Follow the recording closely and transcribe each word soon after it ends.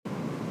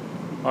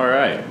All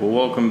right. Well,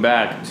 welcome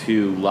back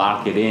to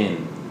Lock It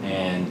In,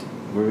 and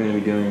we're going to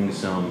be doing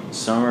some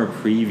summer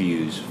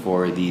previews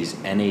for these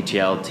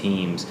NHL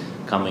teams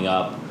coming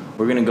up.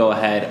 We're going to go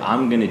ahead.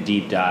 I'm going to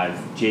deep dive.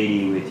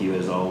 JD with you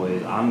as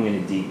always. I'm going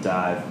to deep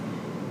dive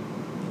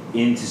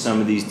into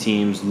some of these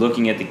teams,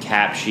 looking at the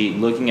cap sheet,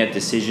 looking at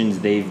decisions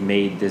they've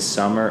made this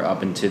summer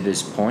up until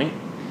this point,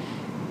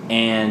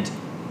 and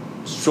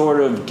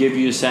sort of give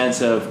you a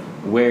sense of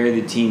where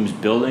the team's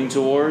building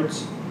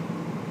towards,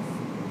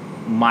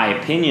 my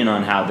opinion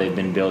on how they've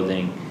been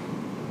building,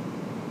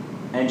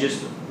 and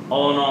just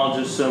all in all,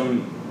 just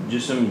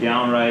some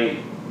downright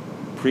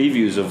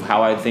previews of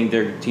how I think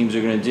their teams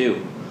are going to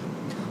do.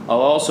 I'll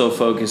also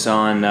focus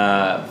on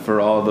for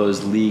all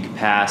those league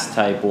pass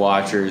type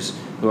watchers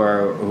who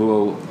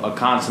are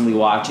constantly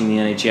watching the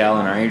NHL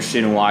and are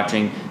interested in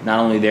watching not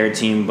only their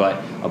team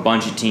but a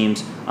bunch of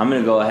teams. I'm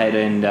going to go ahead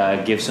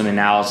and give some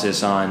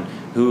analysis on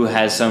who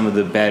has some of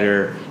the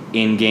better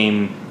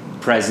in-game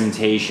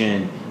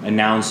presentation,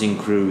 announcing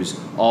crews,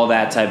 all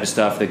that type of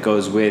stuff that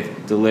goes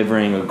with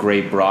delivering a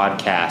great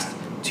broadcast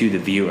to the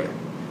viewer.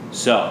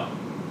 So,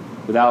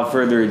 without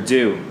further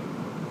ado,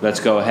 let's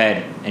go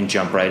ahead and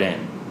jump right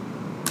in.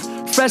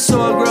 Fresh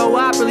soil grow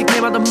up, really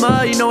came out the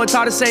mud. You know it's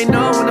hard to say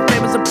no when the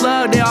famous a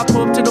plug. They all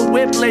pull up to the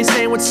whip, play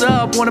saying what's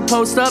up. Wanna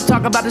post up,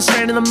 talk about the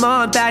strain of the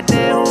month. Back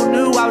then, who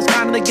knew I was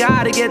kind of the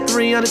guy to get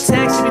 300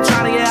 texts if you're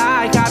trying to get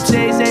high. Cop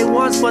J's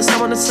A1s, put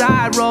some on the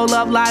side. Roll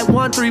up like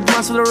 1-3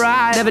 blunts for the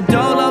ride. Never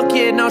dolo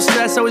kid, no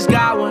stress, always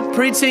got one.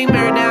 Preteen,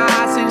 married now,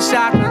 hot sitting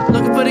shotgun.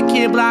 Looking for the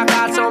kid, block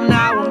hot, so I'm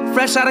not one.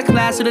 Fresh out of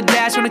class with a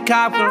dash on the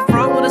cop one.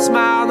 Front with a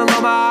smile, the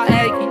loma all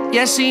achy.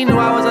 Yeah, she knew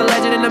I was a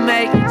legend in the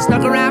making.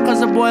 Stuck around cause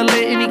the boy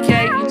lit and he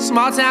cakey.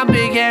 Small town,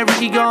 big head,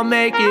 Ricky gon'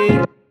 make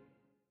it.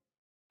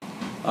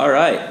 All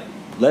right,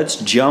 let's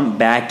jump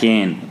back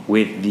in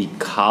with the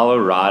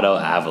Colorado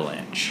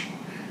Avalanche.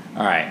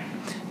 All right,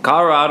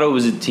 Colorado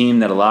was a team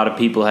that a lot of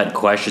people had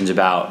questions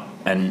about,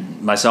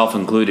 and myself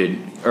included,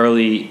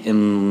 early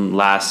in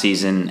last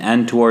season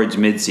and towards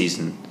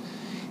midseason.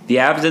 The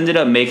Avs ended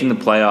up making the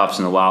playoffs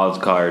in the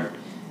wild card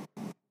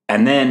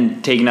and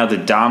then taking out the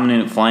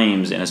dominant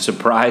Flames in a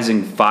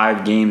surprising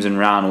 5 games in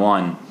round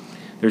 1.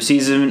 Their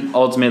season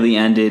ultimately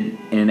ended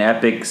in an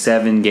epic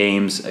 7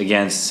 games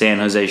against San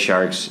Jose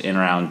Sharks in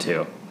round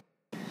 2.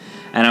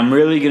 And I'm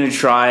really going to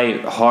try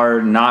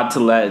hard not to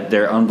let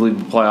their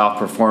unbelievable playoff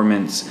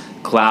performance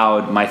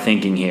cloud my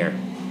thinking here.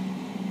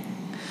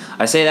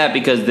 I say that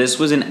because this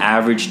was an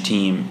average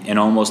team in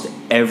almost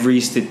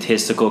every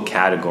statistical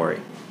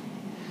category.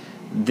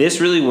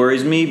 This really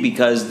worries me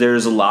because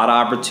there's a lot of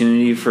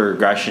opportunity for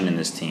aggression in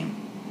this team.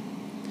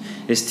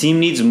 This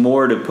team needs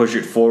more to push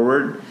it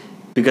forward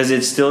because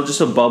it's still just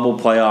a bubble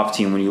playoff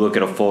team when you look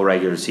at a full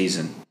regular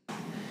season.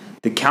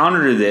 The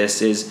counter to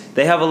this is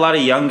they have a lot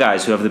of young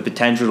guys who have the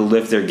potential to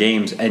lift their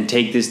games and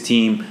take this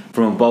team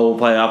from a bubble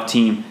playoff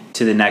team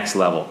to the next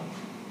level.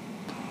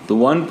 The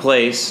one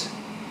place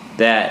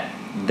that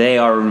they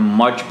are in a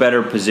much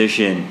better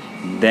position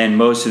than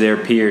most of their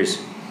peers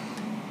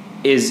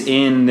is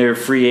in their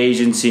free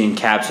agency and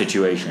cap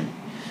situation,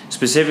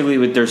 specifically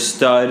with their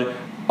stud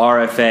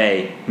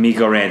RFA,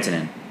 Mikko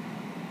Rantanen.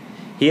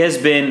 He has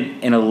been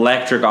an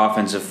electric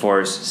offensive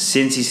force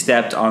since he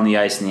stepped on the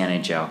ice in the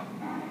NHL.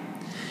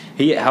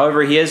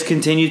 However, he has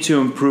continued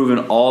to improve in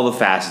all the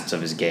facets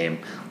of his game.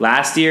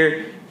 Last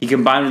year, he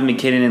combined with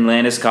McKinnon and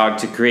Landeskog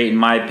to create, in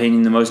my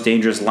opinion, the most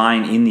dangerous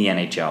line in the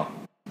NHL.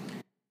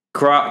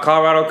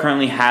 Colorado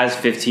currently has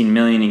 $15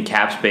 million in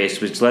cap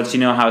space, which lets you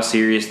know how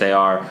serious they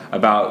are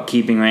about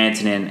keeping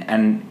Rantanen,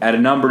 and at a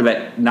number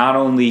that not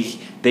only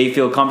they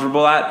feel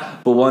comfortable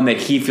at, but one that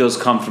he feels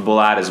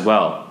comfortable at as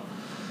well.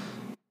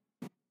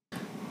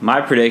 My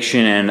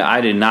prediction, and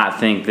I did not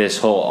think this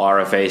whole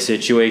RFA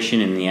situation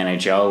in the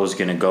NHL was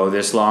going to go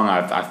this long.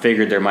 I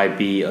figured there might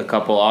be a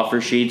couple offer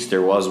sheets.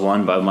 There was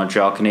one by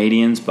Montreal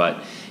Canadiens,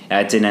 but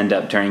that didn't end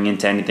up turning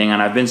into anything, and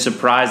I've been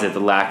surprised at the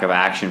lack of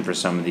action for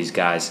some of these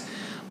guys.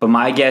 But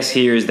my guess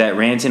here is that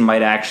Rantanen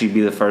might actually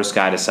be the first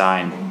guy to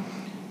sign,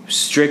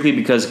 strictly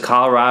because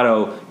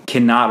Colorado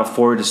cannot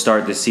afford to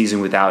start this season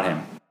without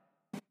him.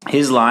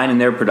 His line and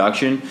their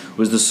production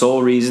was the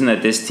sole reason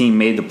that this team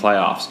made the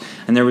playoffs.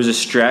 And there was a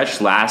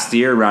stretch last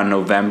year around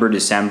November,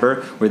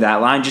 December, where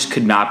that line just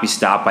could not be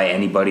stopped by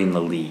anybody in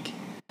the league.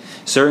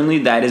 Certainly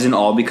that isn't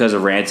all because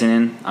of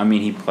Rantanen. I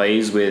mean, he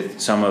plays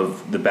with some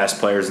of the best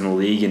players in the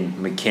league in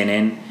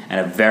McKinnon and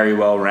a very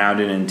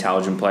well-rounded and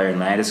intelligent player in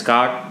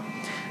Landeskog.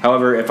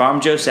 However, if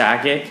I'm Joe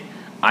Sakic,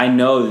 I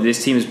know that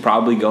this team is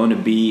probably going to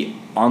be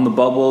on the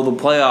bubble of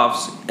the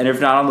playoffs, and if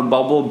not on the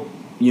bubble,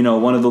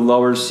 one of the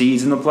lower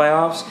seeds in the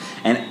playoffs,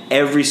 and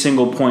every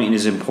single point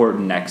is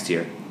important next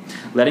year.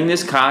 Letting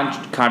this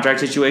contract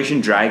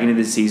situation drag into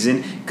the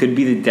season could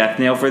be the death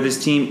nail for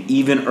this team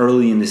even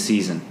early in the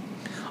season.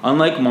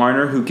 Unlike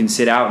Marner, who can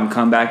sit out and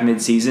come back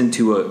midseason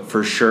to a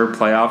for sure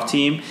playoff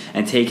team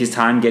and take his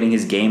time getting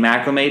his game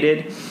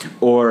acclimated,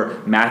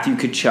 or Matthew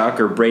Tkachuk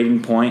or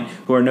Braden Point,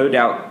 who are no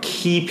doubt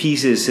key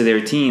pieces to their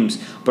teams,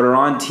 but are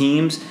on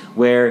teams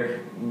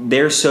where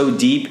they're so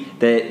deep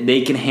that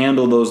they can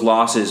handle those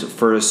losses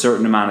for a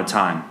certain amount of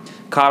time.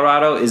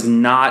 Colorado is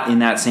not in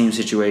that same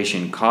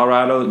situation.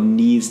 Colorado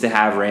needs to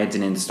have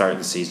Rantanen to start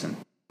the season.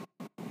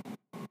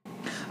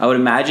 I would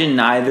imagine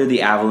neither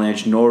the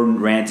Avalanche nor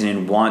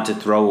Rantanen want to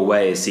throw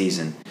away a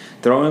season.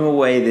 Throwing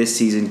away this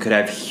season could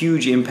have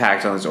huge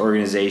impact on this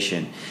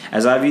organization,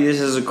 as I view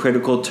this as a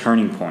critical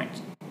turning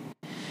point.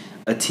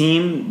 A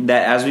team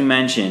that, as we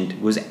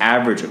mentioned, was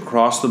average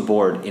across the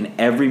board in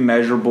every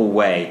measurable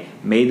way,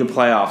 made the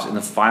playoffs in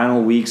the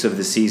final weeks of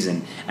the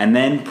season, and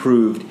then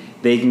proved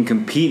they can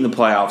compete in the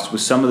playoffs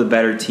with some of the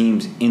better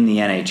teams in the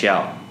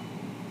NHL.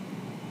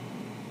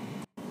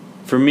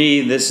 For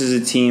me, this is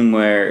a team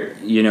where,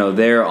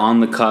 they're on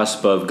the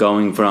cusp of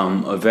going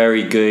from a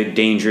very good,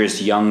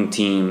 dangerous young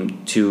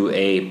team to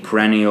a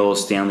perennial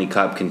Stanley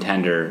Cup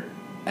contender.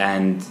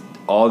 And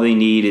all they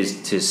need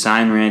is to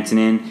sign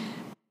Rantanen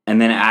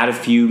and then add a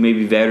few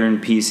maybe veteran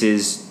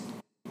pieces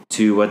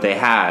to what they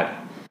had.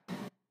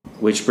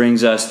 Which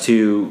brings us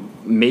to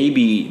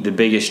maybe the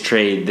biggest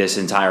trade this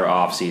entire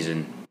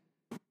offseason.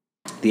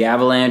 The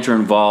Avalanche are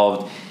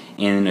involved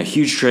in a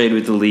huge trade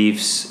with the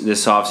Leafs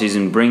this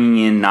offseason,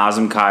 bringing in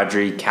Nazem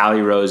Kadri,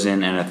 Calle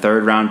Rosen, and a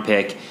third-round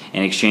pick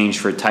in exchange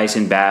for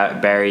Tyson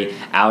Barrie,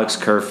 Alex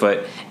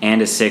Kerfoot,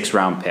 and a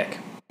sixth-round pick.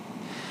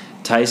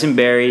 Tyson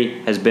Barrie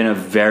has been a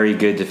very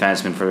good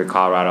defenseman for the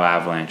Colorado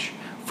Avalanche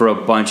for a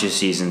bunch of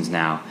seasons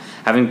now.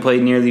 Having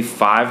played nearly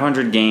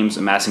 500 games,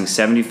 amassing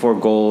 74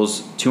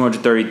 goals,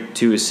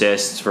 232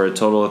 assists for a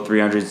total of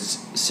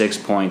 306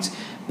 points,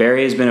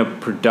 Barrie has been a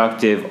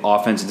productive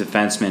offensive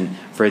defenseman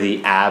for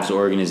the Avs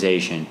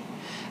organization.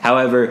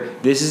 However,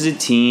 this is a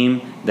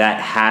team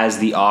that has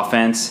the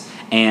offense,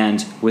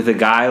 and with a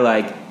guy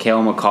like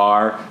Cale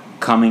Makar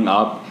coming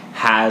up,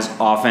 has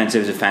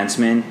offensive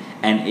defensemen,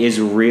 and is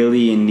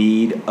really in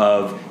need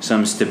of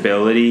some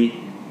stability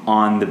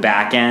on the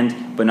back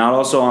end, but not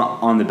also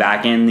on the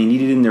back end. They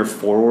need it in their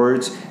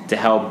forwards to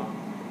help,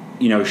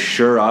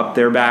 shore up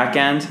their back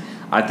end.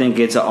 I think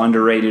it's an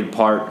underrated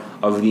part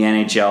of the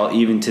NHL,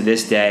 even to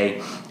this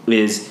day,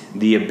 is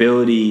the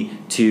ability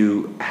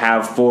to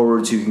have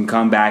forwards who can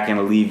come back and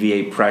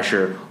alleviate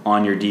pressure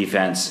on your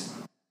defense.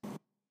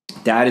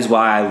 That is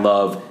why I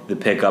love the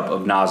pickup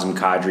of Nazem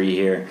Kadri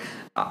here.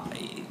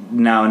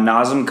 Now,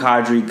 Nazem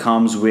Kadri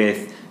comes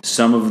with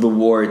some of the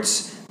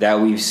warts that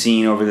we've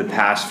seen over the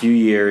past few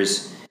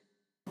years,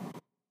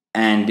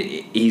 and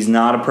he's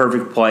not a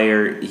perfect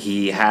player.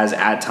 He has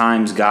at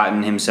times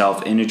gotten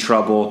himself into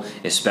trouble,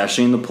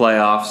 especially in the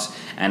playoffs,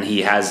 and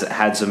he has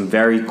had some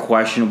very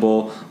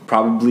questionable,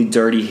 probably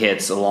dirty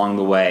hits along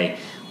the way.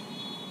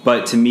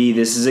 But to me,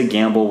 this is a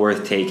gamble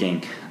worth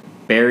taking.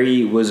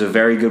 Barrie was a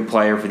very good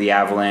player for the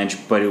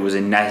Avalanche, but it was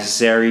a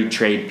necessary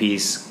trade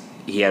piece.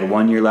 He had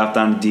 1 year left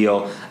on the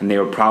deal, and they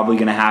were probably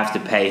going to have to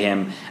pay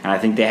him. And I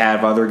think they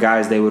have other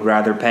guys they would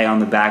rather pay on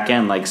the back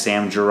end, like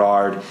Sam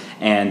Girard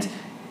and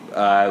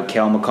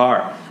Cale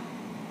Makar.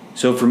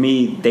 So for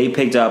me, they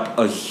picked up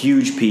a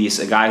huge piece,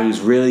 a guy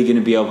who's really going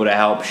to be able to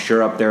help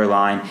shore up their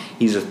line.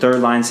 He's a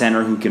third-line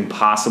center who can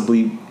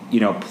possibly,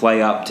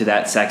 play up to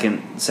that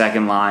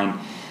second line.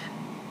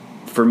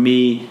 For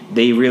me,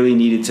 they really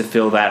needed to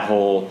fill that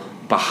hole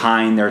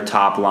behind their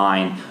top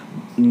line,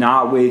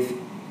 not with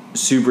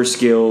super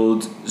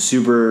skilled,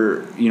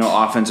 super,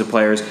 offensive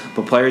players,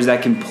 but players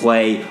that can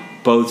play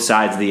both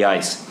sides of the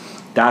ice.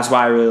 That's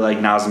why I really like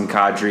Nazem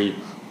Kadri.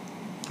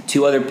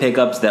 Two other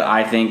pickups that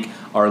I think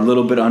are a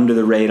little bit under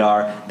the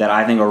radar that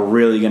I think are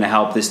really going to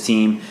help this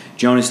team.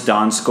 Jonas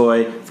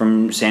Donskoy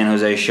from San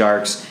Jose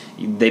Sharks.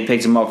 They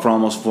picked him up for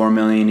almost $4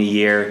 million a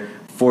year,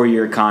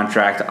 4-year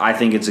contract. I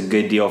think it's a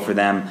good deal for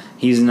them.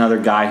 He's another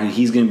guy who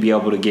he's going to be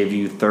able to give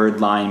you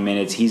third-line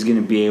minutes. He's going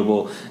to be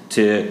able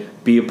to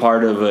be a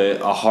part of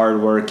a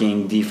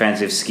hard-working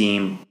defensive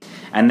scheme.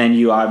 And then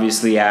you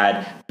obviously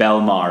add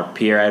Belmar,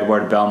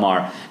 Pierre-Edouard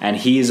Belmar, and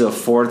he's a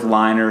fourth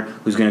liner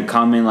who's going to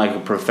come in like a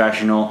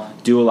professional,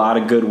 do a lot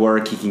of good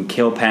work. He can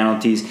kill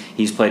penalties.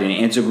 He's played an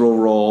integral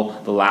role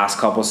the last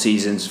couple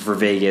seasons for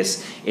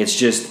Vegas. It's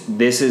just,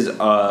 this is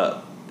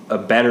a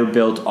better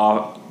built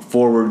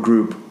forward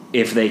group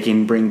if they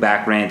can bring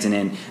back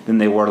Rantanen than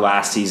they were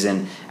last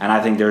season. And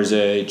I think there's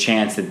a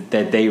chance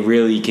that they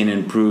really can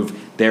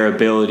improve their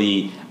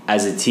ability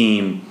as a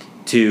team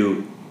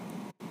to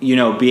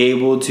be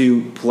able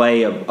to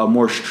play a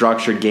more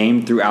structured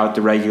game throughout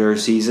the regular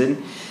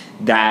season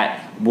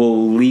that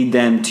will lead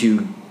them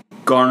to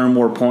garner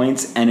more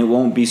points, and it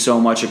won't be so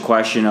much a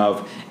question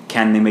of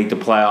can they make the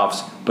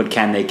playoffs, but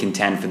can they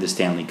contend for the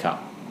Stanley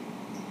Cup.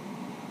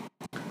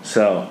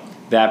 So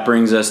that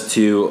brings us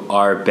to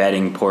our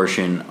betting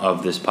portion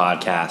of this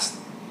podcast.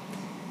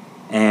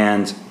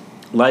 And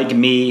like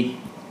me,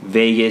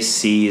 Vegas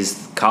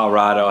sees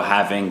Colorado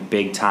having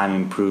big-time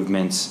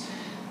improvements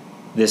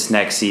this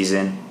next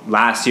season.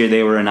 Last year,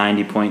 they were a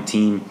 90-point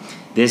team.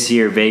 This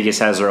year, Vegas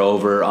has their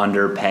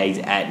over-under pegged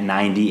at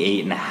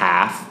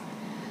 98.5.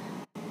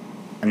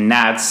 And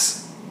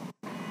that's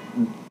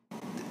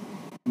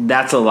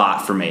a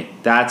lot for me.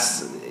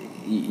 That's,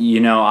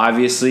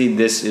 obviously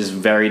this is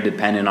very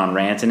dependent on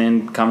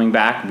Rantanen coming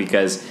back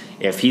because,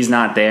 If he's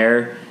not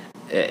there,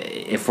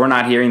 if we're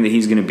not hearing that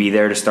he's going to be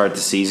there to start the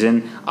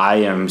season, I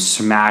am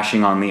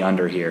smashing on the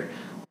under here.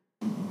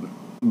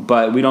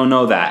 But we don't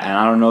know that, and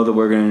I don't know that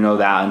we're going to know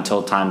that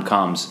until time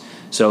comes.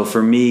 So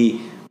for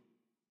me,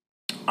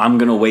 I'm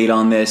going to wait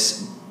on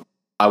this.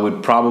 I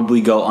would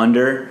probably go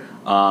under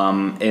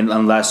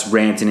unless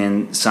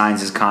Rantanen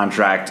signs his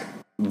contract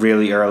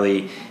really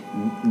early.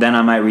 Then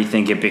I might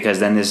rethink it, because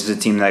then this is a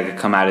team that could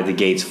come out of the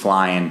gates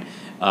flying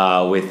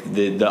with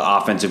the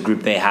offensive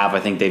group they have. I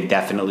think they've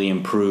definitely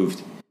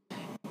improved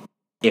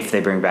if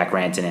they bring back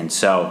Rantanen.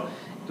 So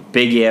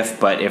big if,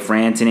 but if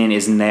Rantanen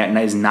is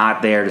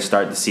not there to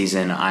start the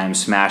season, I am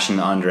smashing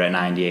the under at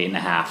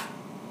 98.5.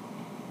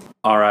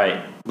 All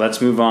right,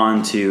 let's move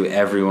on to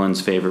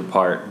everyone's favorite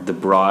part, the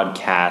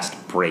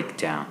broadcast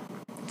breakdown.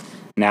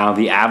 Now,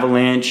 the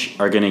Avalanche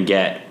are going to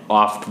get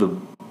off the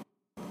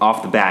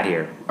bat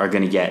here, are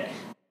going to get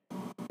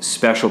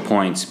special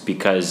points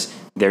because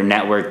their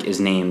network is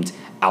named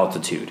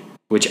Altitude,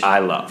 which I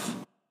love.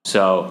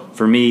 So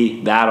for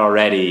me, that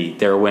already,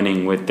 they're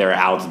winning with their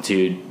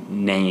Altitude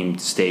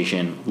named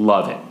station.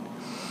 Love it.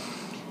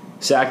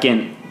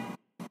 Second,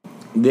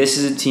 this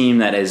is a team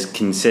that has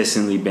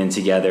consistently been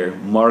together.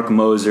 Mark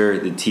Moser,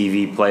 the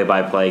TV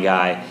play-by-play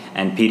guy,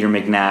 and Peter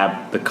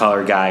McNabb, the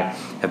color guy,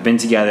 have been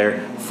together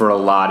for a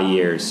lot of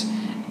years.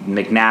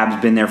 McNabb's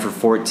been there for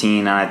 14,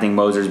 and I think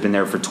Moser's been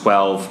there for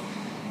 12.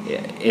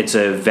 It's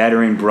a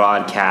veteran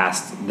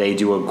broadcast. They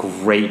do a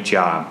great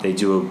job. They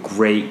do a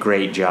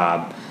great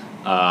job.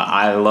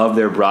 I love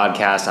their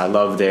broadcast. I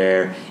love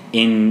their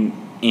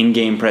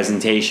in-game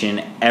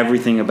presentation.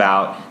 Everything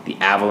about the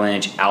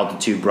Avalanche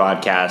Altitude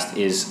broadcast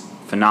is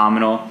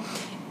phenomenal.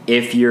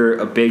 If you're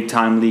a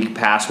big-time League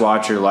Pass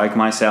watcher like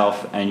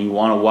myself and you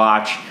want to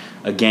watch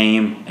a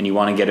game and you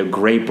want to get a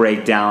great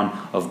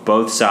breakdown of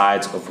both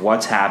sides of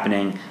what's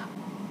happening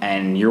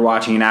and you're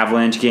watching an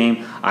Avalanche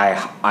game, I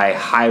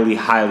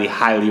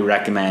highly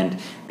recommend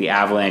the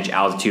Avalanche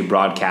Altitude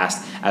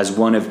broadcast as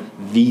one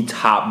of the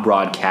top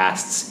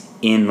broadcasts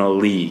in the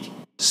league.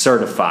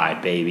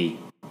 Certified, baby.